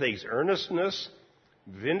 7 things. Earnestness,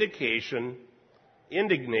 vindication,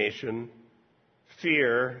 indignation,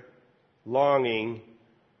 fear, longing,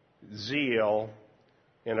 zeal,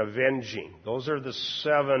 and avenging. Those are the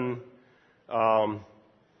 7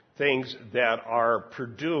 things that are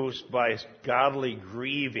produced by godly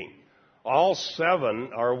grieving. All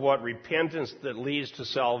 7 are what repentance that leads to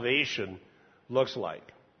salvation looks like.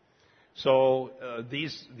 So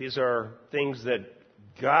these are things that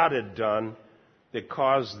God had done that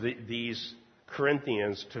caused these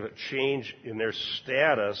Corinthians to change in their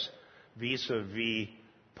status vis-a-vis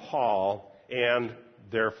Paul and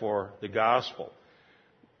therefore the gospel.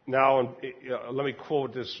 Now, let me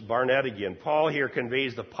quote this Barnett again. Paul here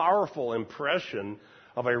conveys the powerful impression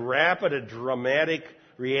of a rapid and dramatic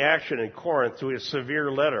reaction in Corinth to his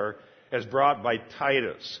severe letter as brought by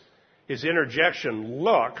Titus. His interjection,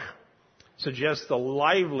 look, suggests the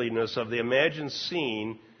liveliness of the imagined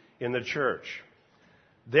scene in the church.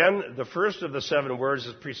 Then the first of the 7 words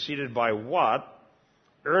is preceded by what?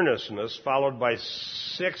 Earnestness, followed by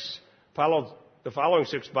the following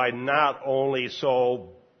 6 by not only so,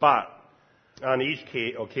 but. On each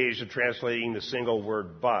occasion translating the single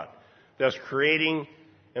word but. Thus creating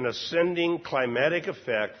an ascending climatic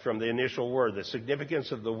effect from the initial word. The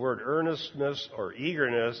significance of the word earnestness or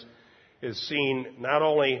eagerness is seen not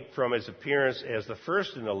only from its appearance as the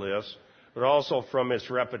first in the list, but also from its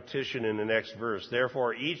repetition in the next verse.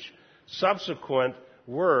 Therefore, each subsequent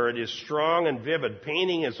word is strong and vivid,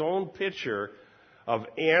 painting its own picture of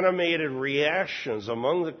animated reactions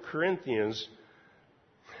among the Corinthians.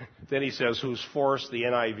 Then he says, whose force the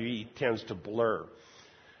NIV tends to blur.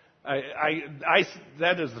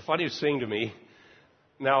 That is the funniest thing to me.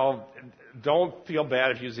 Now, don't feel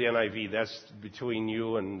bad if you use the NIV. That's between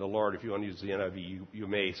you and the Lord. If you want to use the NIV, you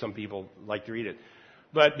may. Some people like to read it.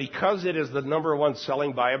 But because it is the number 1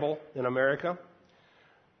 selling Bible in America,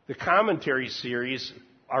 the commentary series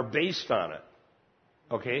are based on it.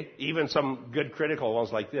 Okay? Even some good critical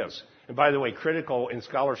ones like this. And by the way, critical in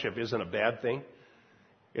scholarship isn't a bad thing.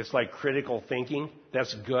 It's like critical thinking.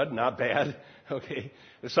 That's good, not bad. Okay?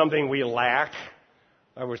 It's something we lack.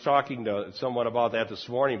 I was talking to someone about that this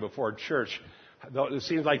morning before church. It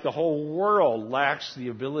seems like the whole world lacks the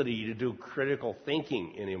ability to do critical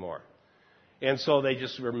thinking anymore. And so they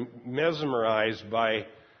just were mesmerized by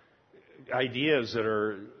ideas that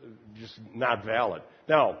are just not valid.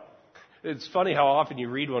 Now, it's funny how often you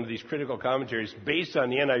read one of these critical commentaries based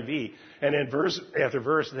on the NIV, and then verse after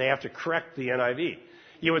verse they have to correct the NIV.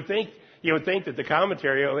 You would think that the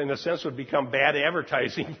commentary, in a sense, would become bad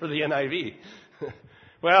advertising for the NIV.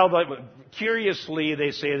 Well, but curiously,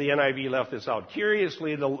 they say the NIV left this out.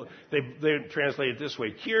 Curiously, they translate it this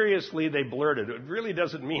way. Curiously, they blurted it. It really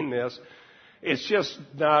doesn't mean this. It's just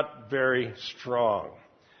not very strong.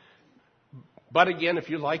 But again,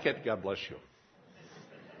 if you like it, God bless you.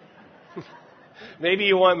 Maybe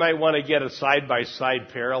you might want to get a side-by-side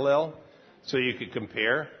parallel so you could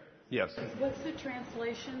compare. Yes? What's the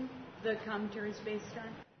translation the commentary is based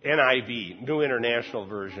on? NIV, New International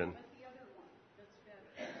Version.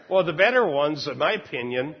 Well, the better ones, in my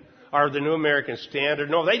opinion, are the New American Standard.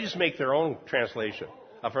 No, they just make their own translation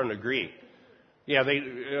from the Greek. Yeah,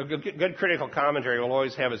 a good critical commentary will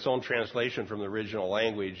always have its own translation from the original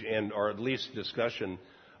language or at least discussion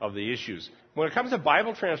of the issues. When it comes to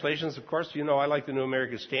Bible translations, of course, I like the New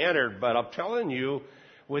American Standard, but I'm telling you,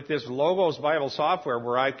 with this Logos Bible software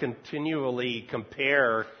where I continually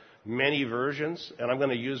compare many versions, and I'm going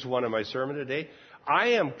to use one in my sermon today, I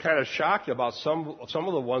am kind of shocked about some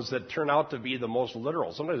of the ones that turn out to be the most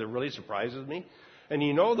literal. Sometimes it really surprises me. And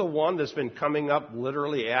the one that's been coming up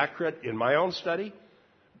literally accurate in my own study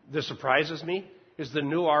that surprises me is the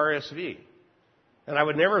new RSV. And I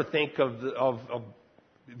would never think of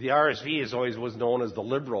the RSV as always was known as the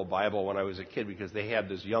liberal Bible when I was a kid because they had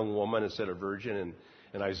this young woman instead of virgin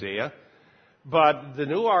in Isaiah. But the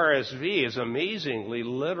new RSV is amazingly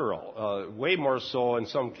literal, way more so in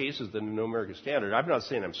some cases than the New American Standard. I'm not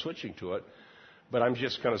saying I'm switching to it, but I'm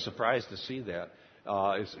just kind of surprised to see that.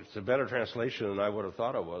 It's a better translation than I would have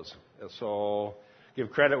thought it was. So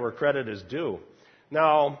give credit where credit is due.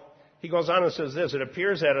 Now, he goes on and says this, it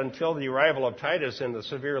appears that until the arrival of Titus in the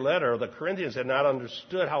severe letter, the Corinthians had not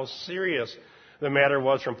understood how serious the matter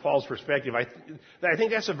was from Paul's perspective. I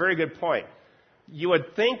think that's a very good point. You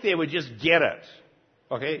would think they would just get it.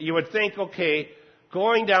 Okay? You would think, okay,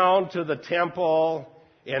 going down to the temple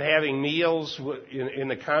and having meals in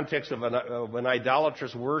the context of an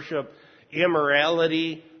idolatrous worship,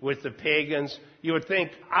 immorality with the pagans, you would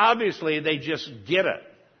think, obviously, they just get it.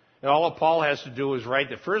 And all that Paul has to do is write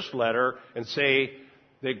the first letter and say,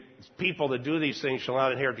 the people that do these things shall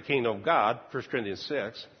not inherit the kingdom of God, 1 Corinthians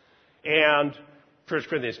 6. And 1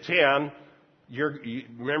 Corinthians 10,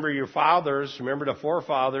 remember your fathers, remember the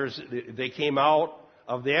forefathers, they came out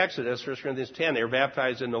of the Exodus, 1 Corinthians 10. They were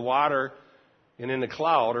baptized in the water and in the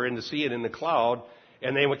cloud, or in the sea and in the cloud,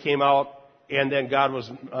 and they came out, and then God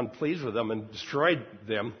was unpleased with them and destroyed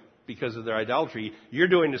them because of their idolatry. You're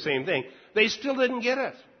doing the same thing. They still didn't get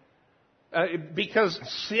it. Because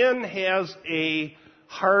sin has a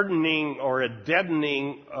hardening or a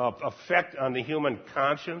deadening effect on the human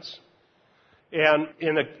conscience. And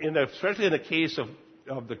especially in the case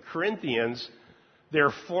of the Corinthians, their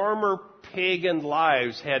former pagan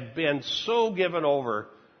lives had been so given over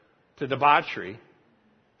to debauchery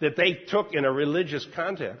that they took in a religious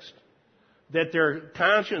context, that their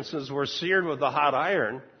consciences were seared with a hot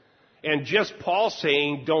iron, and just Paul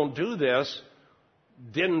saying, don't do this,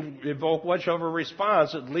 didn't evoke much of a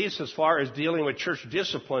response, at least as far as dealing with church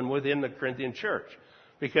discipline within the Corinthian church.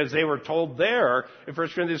 Because they were told there, in 1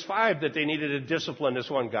 Corinthians 5, that they needed to discipline this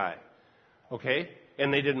one guy. Okay?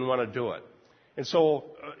 And they didn't want to do it. And so,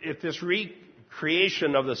 if this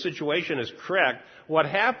recreation of the situation is correct, what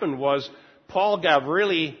happened was Paul got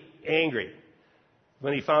really angry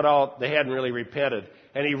when he found out they hadn't really repented.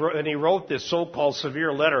 And he wrote this so-called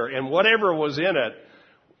severe letter. And whatever was in it,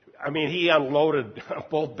 I mean, he unloaded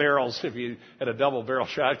both barrels if he had a double-barrel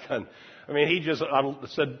shotgun. I mean, he just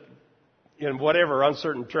said, in whatever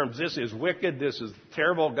uncertain terms, this is wicked, this is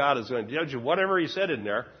terrible, God is going to judge you, whatever he said in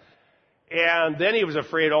there. And then he was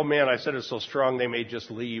afraid, oh man, I said it so strong they may just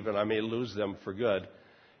leave and I may lose them for good.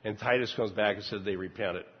 And Titus comes back and says they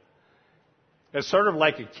repented. It's sort of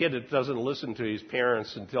like a kid that doesn't listen to his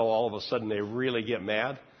parents until all of a sudden they really get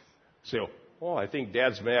mad. So, oh, I think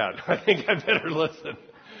Dad's mad. I think I better listen.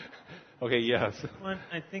 Okay, yes. Well,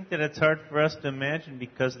 I think that it's hard for us to imagine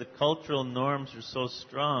because the cultural norms are so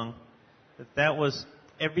strong that was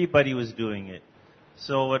everybody was doing it.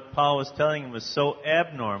 So what Paul was telling him was so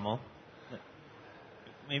abnormal.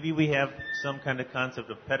 Maybe we have some kind of concept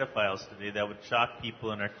of pedophiles today that would shock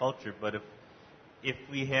people in our culture, but if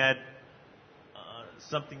we had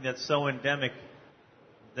something that's so endemic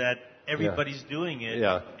that everybody's doing it,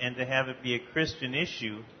 and to have it be a Christian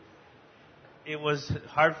issue, it was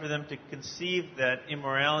hard for them to conceive that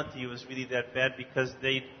immorality was really that bad because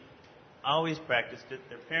they always practiced it.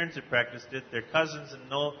 Their parents had practiced it. Their cousins and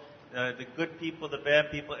the good people, the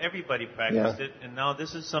bad people, everybody practiced it. And now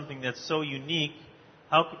this is something that's so unique.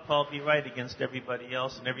 How could Paul be right against everybody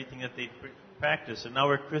else and everything that they practice? And now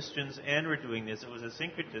we're Christians and we're doing this. It was a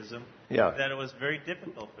syncretism that it was very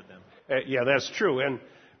difficult for them. Yeah, that's true. And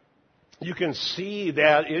you can see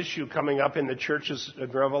that issue coming up in the churches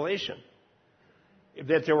of Revelation.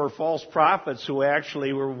 That there were false prophets who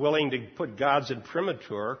actually were willing to put God's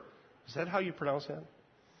imprimatur. Is that how you pronounce that?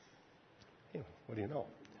 Yeah, what do you know?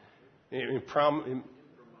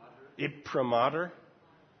 Imprimatur?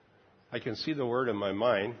 I can see the word in my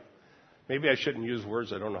mind. Maybe I shouldn't use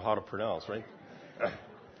words I don't know how to pronounce, right?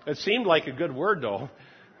 It seemed like a good word, though.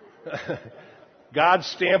 God's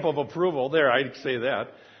stamp of approval. There, I'd say that.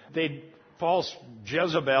 False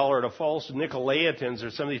Jezebel or the false Nicolaitans or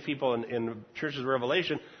some of these people in the churches of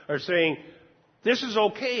Revelation are saying, this is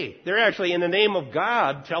okay. They're actually, in the name of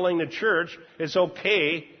God, telling the church it's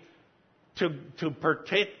okay to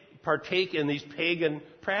partake in these pagan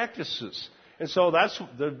practices. And so that's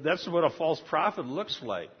what a false prophet looks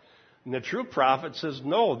like. And the true prophet says,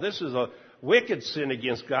 no, this is a wicked sin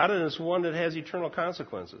against God, and it's one that has eternal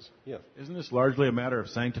consequences. Yeah. Isn't this largely a matter of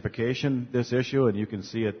sanctification, this issue? And you can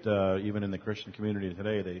see it even in the Christian community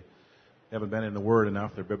today. They haven't been in the Word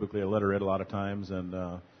enough. They're biblically illiterate a lot of times, and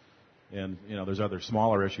there's other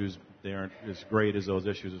smaller issues. They aren't as great as those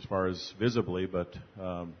issues as far as visibly, but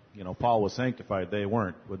Paul was sanctified. They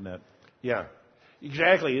weren't, wouldn't that? Yeah.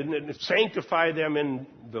 Exactly. And sanctify them in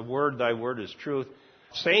the Word, thy Word is truth.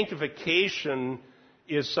 Sanctification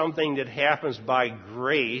is something that happens by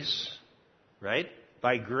grace, right?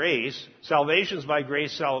 By grace. Salvation is by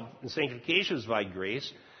grace, sanctification is by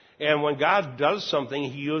grace. And when God does something,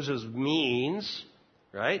 He uses means,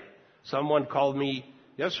 right? Someone called me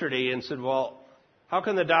yesterday and said, well, how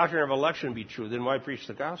can the doctrine of election be true? Then why preach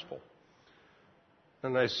the gospel?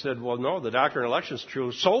 And I said, well, no, the doctrine of election is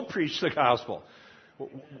true, so preach the gospel.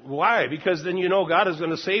 Why? Because then you know God is going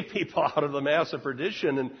to save people out of the mass of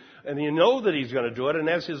perdition, and you know that He's going to do it, and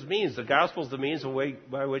that's His means. The gospel is the means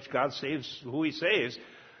by which God saves who He saves.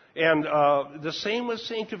 And the same with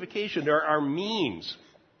sanctification. There are means.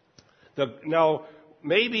 Now,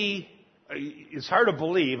 maybe it's hard to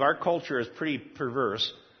believe. Our culture is pretty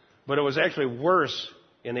perverse, but it was actually worse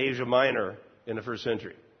in Asia Minor in the first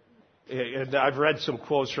century. And I've read some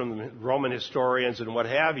quotes from Roman historians and what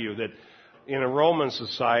have you, that in a Roman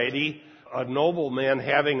society, a nobleman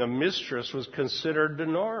having a mistress was considered the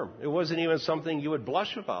norm. It wasn't even something you would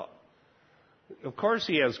blush about. Of course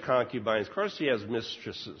he has concubines. Of course he has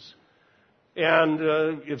mistresses. And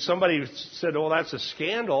if somebody said, oh, that's a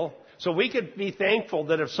scandal. So we could be thankful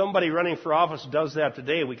that if somebody running for office does that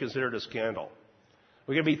today, we consider it a scandal.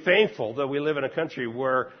 We can be thankful that we live in a country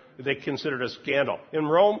where they consider it a scandal. In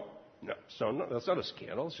Rome, no, that's not a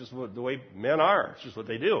scandal. It's just the way men are. It's just what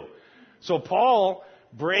they do. So Paul,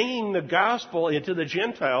 bringing the gospel into the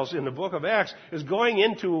Gentiles in the book of Acts, is going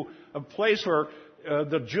into a place where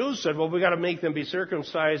the Jews said, well, we've got to make them be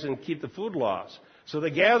circumcised and keep the food laws. So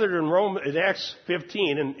they gathered in Rome in Acts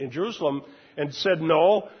 15 in Jerusalem and said,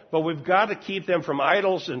 no, but we've got to keep them from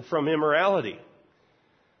idols and from immorality.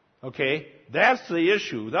 Okay? That's the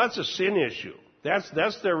issue. That's a sin issue.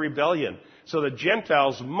 That's their rebellion. So the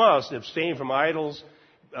Gentiles must abstain from idols.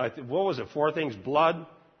 What was it? 4 things: blood,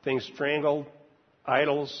 things strangled,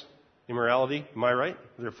 idols, immorality. Am I right?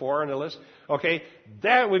 Are there 4 on the list? Okay,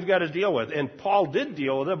 that we've got to deal with. And Paul did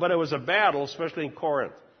deal with it, but it was a battle, especially in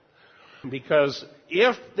Corinth. Because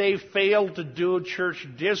if they failed to do church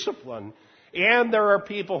discipline, and there are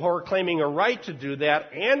people who are claiming a right to do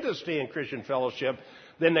that and to stay in Christian fellowship,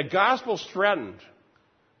 then the gospel's threatened.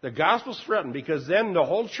 The gospel's threatened because then the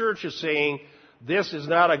whole church is saying this is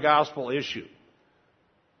not a gospel issue.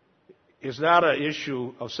 It's not an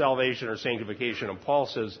issue of salvation or sanctification. And Paul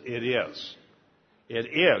says it is. It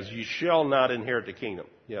is. You shall not inherit the kingdom.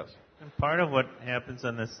 Yes. And part of what happens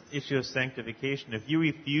on this issue of sanctification, if you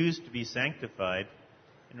refuse to be sanctified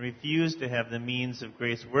and refuse to have the means of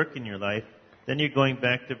grace work in your life, then you're going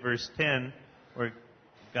back to verse 10 where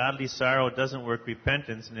godly sorrow doesn't work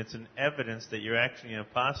repentance, and it's an evidence that you're actually an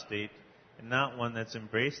apostate and not one that's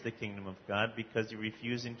embraced the kingdom of God because you're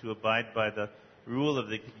refusing to abide by the rule of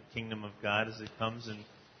the kingdom of God as it comes and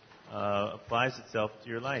applies itself to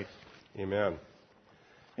your life. Amen.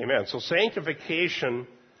 Amen. So sanctification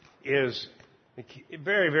is a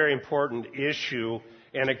very, very important issue,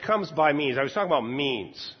 and it comes by means. I was talking about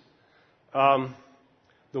means.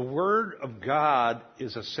 The Word of God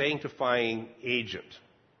is a sanctifying agent.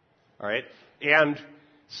 All right? And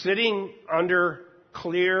sitting under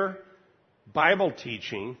clear Bible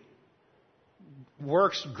teaching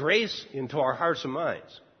works grace into our hearts and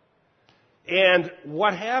minds. And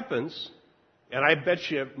what happens, and I bet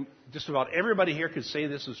you just about everybody here could say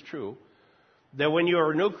this is true, that when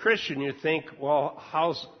you're a new Christian, you think, well,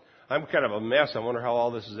 I'm kind of a mess. I wonder how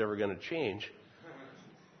all this is ever going to change.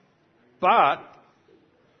 But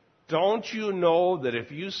don't you know that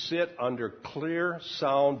if you sit under clear,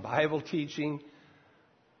 sound Bible teaching,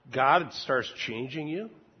 God starts changing you?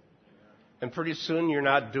 And pretty soon you're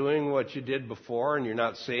not doing what you did before, and you're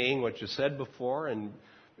not saying what you said before, and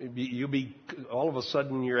all of a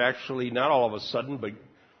sudden you're actually, not all of a sudden, but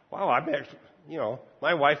wow, I'm actually,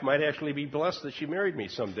 my wife might actually be blessed that she married me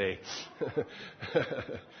someday.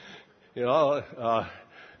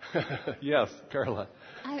 Yes, Carla.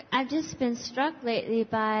 I've just been struck lately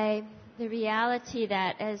by the reality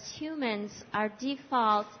that as humans, our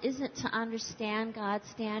default isn't to understand God's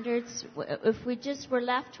standards. If we just were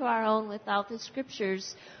left to our own without the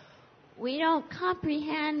scriptures, we don't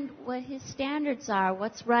comprehend what His standards are,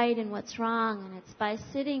 what's right and what's wrong. And it's by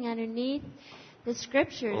sitting underneath the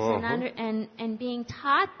scriptures and being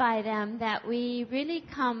taught by them that we really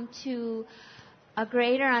come to a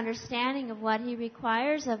greater understanding of what He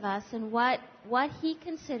requires of us and what He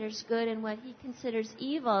considers good and what He considers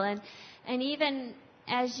evil. And even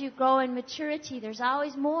as you grow in maturity, there's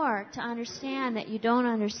always more to understand that you don't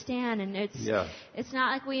understand. And it's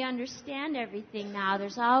not like we understand everything now.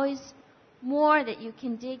 There's always more that you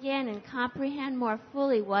can dig in and comprehend more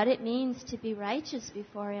fully what it means to be righteous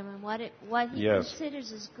before Him and what He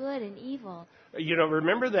considers as good and evil.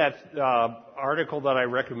 Remember that article that I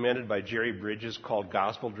recommended by Jerry Bridges called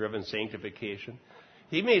Gospel-Driven Sanctification?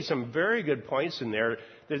 He made some very good points in there.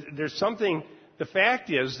 There's something, the fact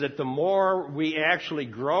is that the more we actually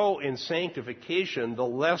grow in sanctification, the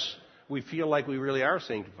less we feel like we really are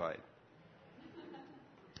sanctified.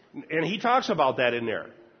 And he talks about that in there.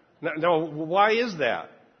 Now, why is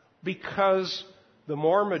that? Because the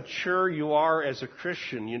more mature you are as a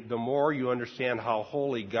Christian, the more you understand how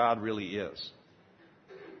holy God really is.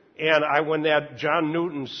 And when that John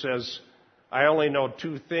Newton says, I only know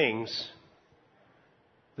two things,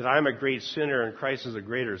 that I'm a great sinner and Christ is a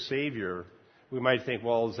greater Savior, we might think,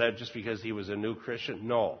 well, is that just because he was a new Christian?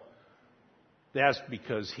 No. That's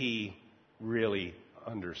because he really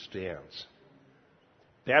understands.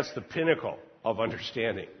 That's the pinnacle of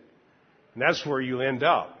understanding. And that's where you end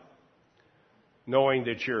up, knowing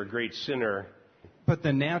that you're a great sinner. But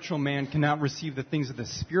the natural man cannot receive the things of the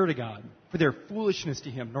Spirit of God, for they're foolishness to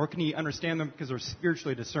him, nor can he understand them because they're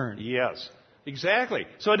spiritually discerned. Yes, exactly.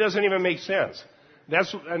 So it doesn't even make sense.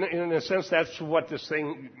 In a sense, that's what this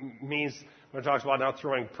thing means when it talks about not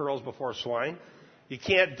throwing pearls before swine. You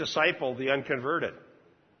can't disciple the unconverted,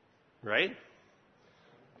 right?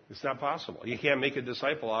 It's not possible. You can't make a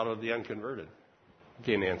disciple out of the unconverted.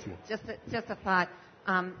 Okay, Nancy. Just a thought.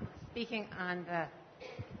 Speaking on the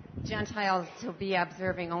Gentiles to be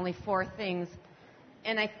observing only 4 things,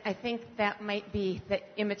 and I think that might be the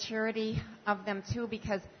immaturity of them too,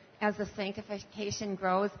 because as the sanctification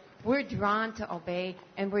grows, we're drawn to obey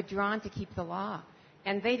and we're drawn to keep the law.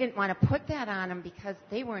 And they didn't want to put that on them because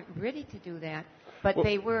they weren't ready to do that, but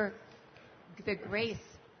they were the grace.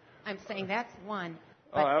 I'm saying that's one.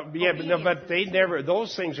 But they never.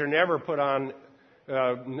 Those things are never put on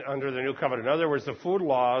under the new covenant. In other words, the food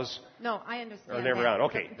laws. No, I understand. Are never on.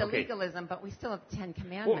 Okay. The legalism, but we still have 10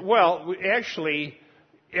 commandments. Well, actually,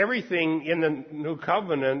 everything in the new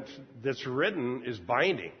covenant that's written is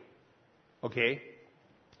binding. Okay.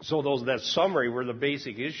 So that summary were the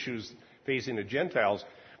basic issues facing the Gentiles.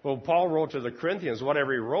 Well, Paul wrote to the Corinthians,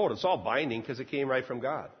 whatever he wrote, it's all binding because it came right from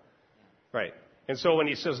God. Right. And so when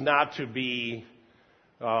he says not to be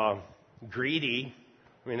greedy,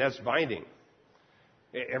 I mean, that's binding.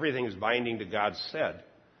 Everything is binding to God said.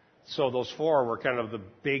 So those 4 were kind of the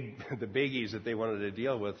biggies that they wanted to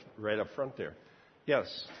deal with right up front there.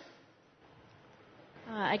 Yes?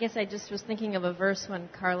 I guess I just was thinking of a verse when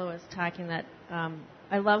Carla was talking that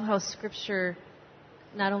I love how Scripture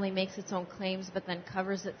not only makes its own claims but then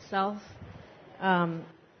covers itself.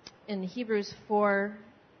 In Hebrews 4,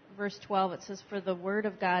 verse 12, it says, "For the word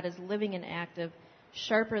of God is living and active,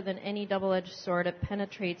 sharper than any double-edged sword. It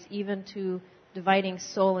penetrates even to dividing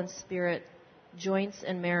soul and spirit, joints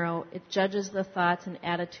and marrow. It judges the thoughts and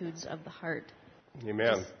attitudes of the heart." Amen.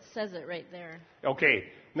 It just says it right there. Okay.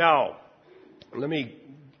 Now, let me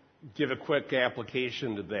give a quick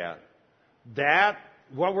application to that.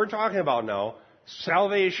 What we're talking about now,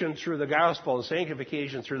 salvation through the gospel and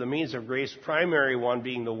sanctification through the means of grace, primary one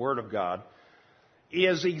being the Word of God,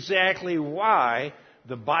 is exactly why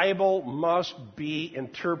the Bible must be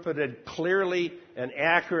interpreted clearly and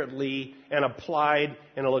accurately and applied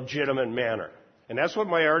in a legitimate manner. And that's what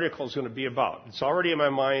my article is going to be about. It's already in my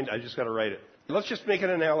mind. I just got to write it. Let's just make an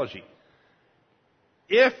analogy.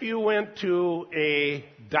 If you went to a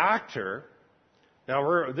doctor,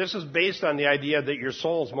 now this is based on the idea that your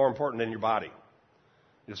soul is more important than your body.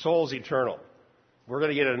 Your soul is eternal. We're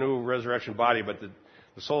going to get a new resurrection body, but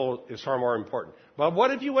the soul is far more important. But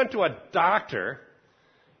what if you went to a doctor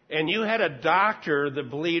and you had a doctor that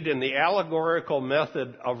believed in the allegorical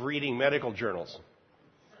method of reading medical journals?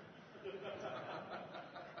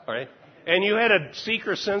 All right? And you had a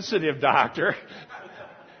seeker-sensitive doctor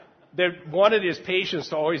that wanted his patients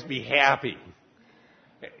to always be happy.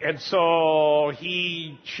 And so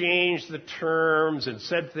he changed the terms and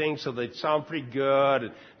said things so they'd sound pretty good,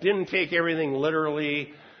 and didn't take everything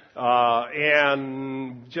literally,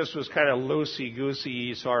 and just was kind of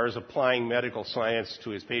loosey-goosey as far as applying medical science to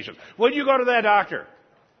his patients. Would you go to that doctor?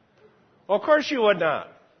 Well, of course you would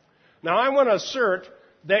not. Now, I want to assert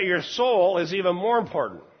that your soul is even more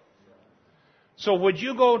important. So would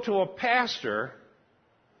you go to a pastor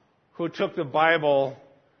who took the Bible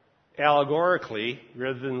allegorically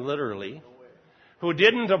rather than literally, who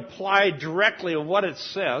didn't apply directly what it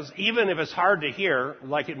says, even if it's hard to hear,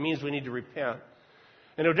 like it means we need to repent,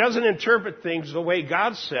 and who doesn't interpret things the way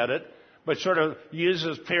God said it, but sort of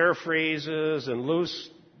uses paraphrases and loose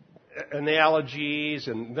analogies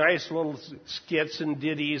and nice little skits and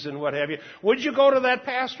ditties and what have you? Would you go to that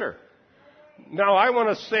pastor? Now, I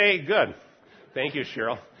want to say, good. Thank you,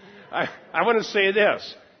 Cheryl. I want to say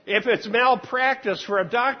this. If it's malpractice for a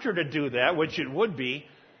doctor to do that, which it would be,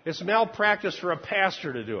 it's malpractice for a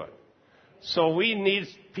pastor to do it. So we need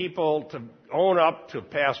people to own up to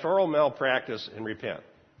pastoral malpractice and repent.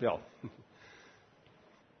 Bill.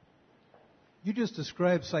 You just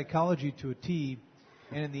described psychology to a T,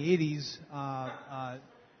 and in the 80s,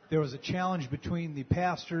 there was a challenge between the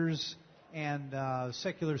pastors and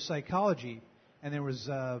secular psychology. And there was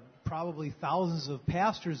probably thousands of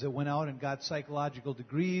pastors that went out and got psychological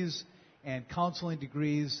degrees and counseling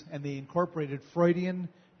degrees, and they incorporated Freudian,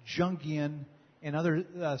 Jungian, and other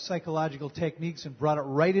psychological techniques and brought it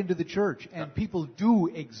right into the church. And people do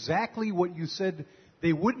exactly what you said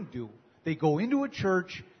they wouldn't do. They go into a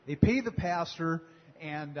church, they pay the pastor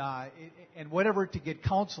and whatever to get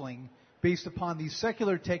counseling based upon these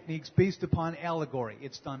secular techniques, based upon allegory.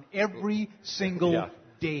 It's done every single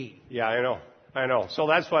day. Yeah, I know. So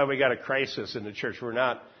that's why we got a crisis in the church. We're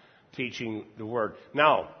not teaching the Word.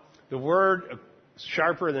 Now, the Word,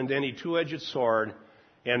 sharper than any two-edged sword,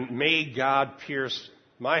 and may God pierce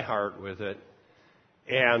my heart with it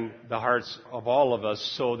and the hearts of all of us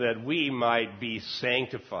so that we might be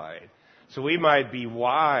sanctified, so we might be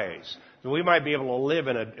wise, so we might be able to live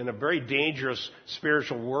in a very dangerous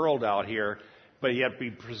spiritual world out here, but yet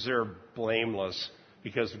be preserved blameless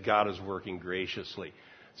because God is working graciously.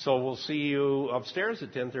 So we'll see you upstairs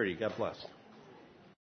at 10:30. God bless.